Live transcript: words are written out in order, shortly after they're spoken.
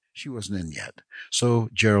She wasn't in yet, so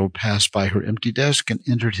Gerald passed by her empty desk and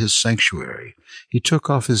entered his sanctuary. He took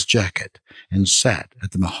off his jacket and sat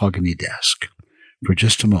at the mahogany desk. For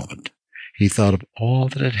just a moment, he thought of all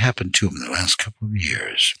that had happened to him in the last couple of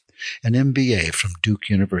years. An MBA from Duke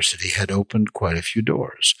University had opened quite a few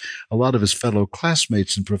doors. A lot of his fellow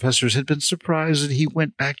classmates and professors had been surprised that he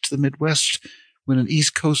went back to the Midwest when an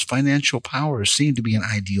East Coast financial power seemed to be an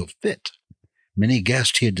ideal fit. Many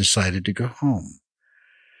guessed he had decided to go home.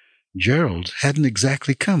 Gerald hadn't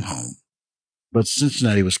exactly come home, but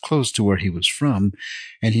Cincinnati was close to where he was from,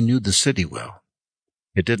 and he knew the city well.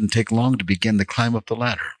 It didn't take long to begin the climb up the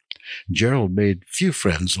ladder. Gerald made few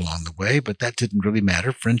friends along the way, but that didn't really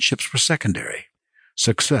matter. Friendships were secondary.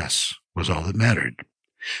 Success was all that mattered.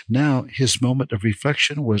 Now his moment of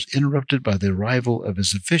reflection was interrupted by the arrival of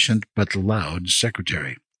his efficient but loud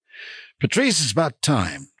secretary. "Patrice, it's about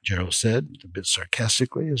time," Gerald said, a bit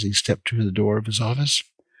sarcastically, as he stepped through the door of his office.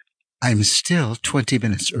 "I'm still 20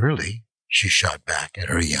 minutes early," she shot back at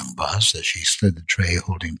her young boss as she slid the tray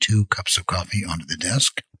holding 2 cups of coffee onto the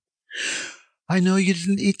desk. "I know you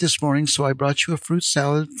didn't eat this morning, so I brought you a fruit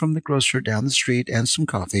salad from the grocer down the street and some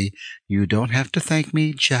coffee. You don't have to thank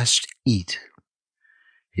me, just eat."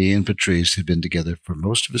 He and Patrice had been together for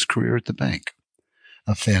most of his career at the bank.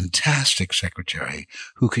 A fantastic secretary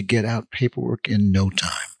who could get out paperwork in no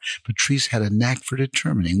time, Patrice had a knack for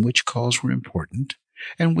determining which calls were important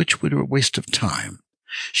and which were a waste of time.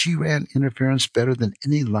 She ran interference better than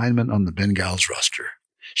any lineman on the Bengals roster.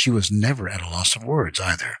 She was never at a loss of words,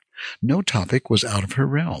 either. No topic was out of her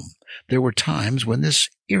realm. There were times when this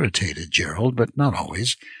irritated Gerald, but not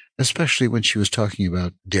always, especially when she was talking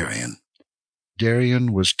about Darian.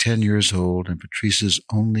 Darian was 10 years old and Patrice's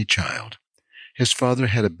only child. His father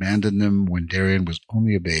had abandoned them when Darian was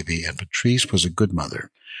only a baby, and Patrice was a good mother,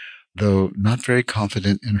 though not very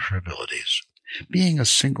confident in her abilities. Being a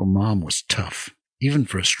single mom was tough, even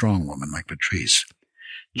for a strong woman like Patrice.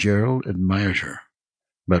 Gerald admired her,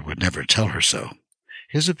 but would never tell her so.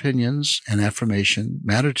 His opinions and affirmation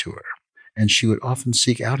mattered to her, and she would often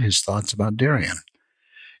seek out his thoughts about Darian.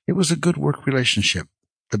 It was a good work relationship,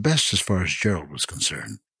 the best as far as Gerald was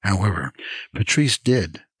concerned. However, Patrice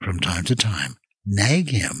did, from time to time, nag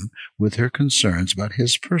him with her concerns about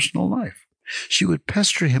his personal life. She would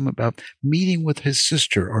pester him about meeting with his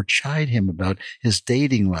sister or chide him about his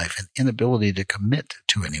dating life and inability to commit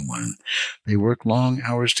to anyone. They worked long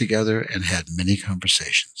hours together and had many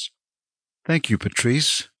conversations. "Thank you,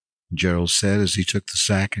 Patrice," Gerald said as he took the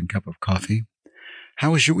sack and cup of coffee.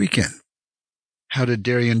 "How was your weekend? How did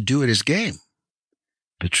Darian do at his game?"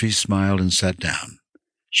 Patrice smiled and sat down.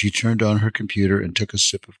 She turned on her computer and took a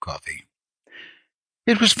sip of coffee.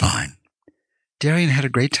 "It was fine. Darian had a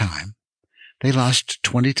great time. They lost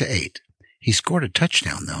 20-8. He scored a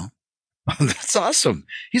touchdown, though." "That's awesome.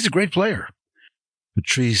 He's a great player."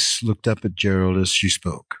 Patrice looked up at Gerald as she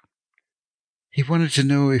spoke. "He wanted to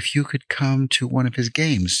know if you could come to one of his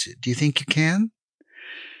games. Do you think you can?"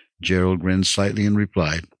 Gerald grinned slightly and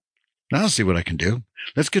replied, "I'll see what I can do.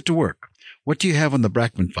 Let's get to work. What do you have on the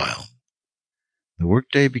Brackman file?" The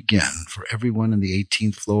workday began for everyone in the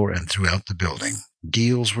 18th floor and throughout the building.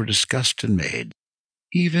 Deals were discussed and made.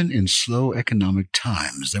 Even in slow economic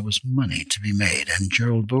times, there was money to be made, and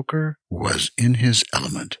Gerald Volker was in his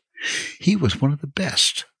element. He was one of the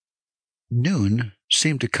best. Noon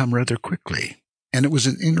seemed to come rather quickly, and it was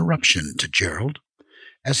an interruption to Gerald.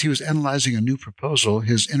 As he was analyzing a new proposal,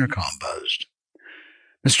 his intercom buzzed.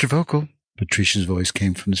 "Mr. Vogel," Patricia's voice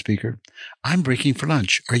came from the speaker, "I'm breaking for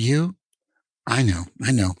lunch. Are you?" I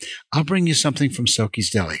know. I'll bring you something from Soki's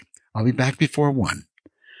Deli. I'll be back before 1.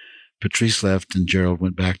 Patrice left, and Gerald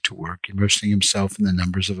went back to work, immersing himself in the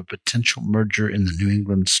numbers of a potential merger in the New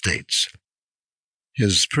England states.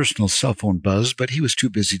 His personal cell phone buzzed, but he was too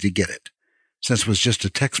busy to get it. Since it was just a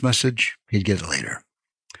text message, he'd get it later.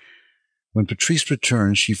 When Patrice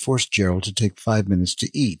returned, she forced Gerald to take 5 minutes to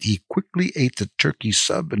eat. He quickly ate the turkey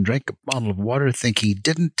sub and drank a bottle of water, thinking he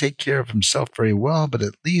didn't take care of himself very well, but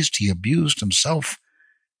at least he abused himself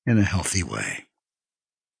in a healthy way.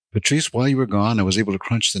 "Patrice, while you were gone, I was able to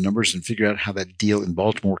crunch the numbers and figure out how that deal in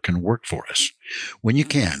Baltimore can work for us. When you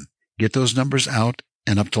can, get those numbers out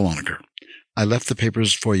and up to Lonaker. I left the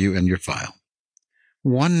papers for you in your file."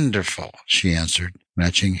 "Wonderful," she answered,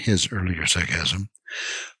 matching his earlier sarcasm.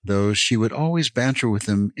 Though she would always banter with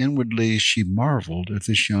him, inwardly she marveled at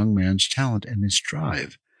this young man's talent and his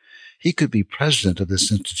drive. He could be president of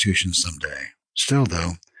this institution some day. Still,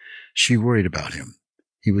 though, she worried about him.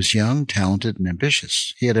 He was young, talented, and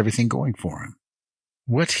ambitious. He had everything going for him.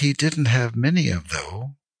 What he didn't have many of,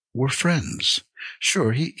 though, were friends.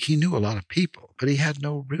 Sure, he knew a lot of people, but he had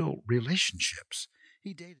no real relationships. He dated